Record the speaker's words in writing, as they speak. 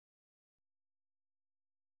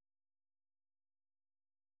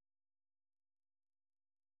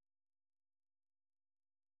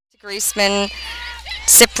Griezmann,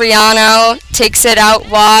 Cipriano takes it out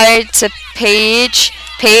wide to Page.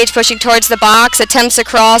 Page pushing towards the box, attempts a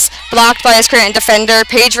cross, blocked by a Scranton defender.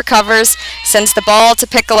 Page recovers, sends the ball to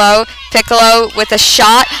Piccolo. Piccolo with a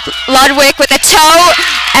shot, Ludwig with a toe,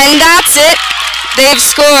 and that's it. They've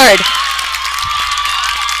scored.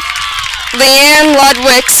 Leanne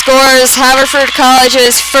Ludwig scores Haverford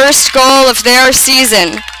College's first goal of their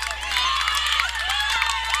season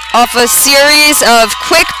off a series of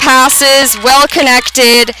quick passes,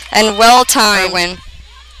 well-connected and well-timed win.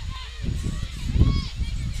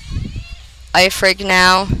 Eifrig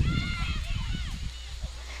now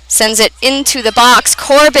sends it into the box.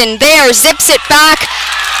 Corbin there, zips it back.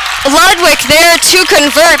 Ludwig there to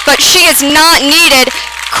convert, but she is not needed.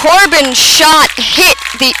 Corbin's shot hit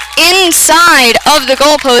the inside of the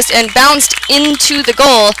goalpost and bounced into the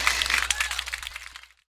goal.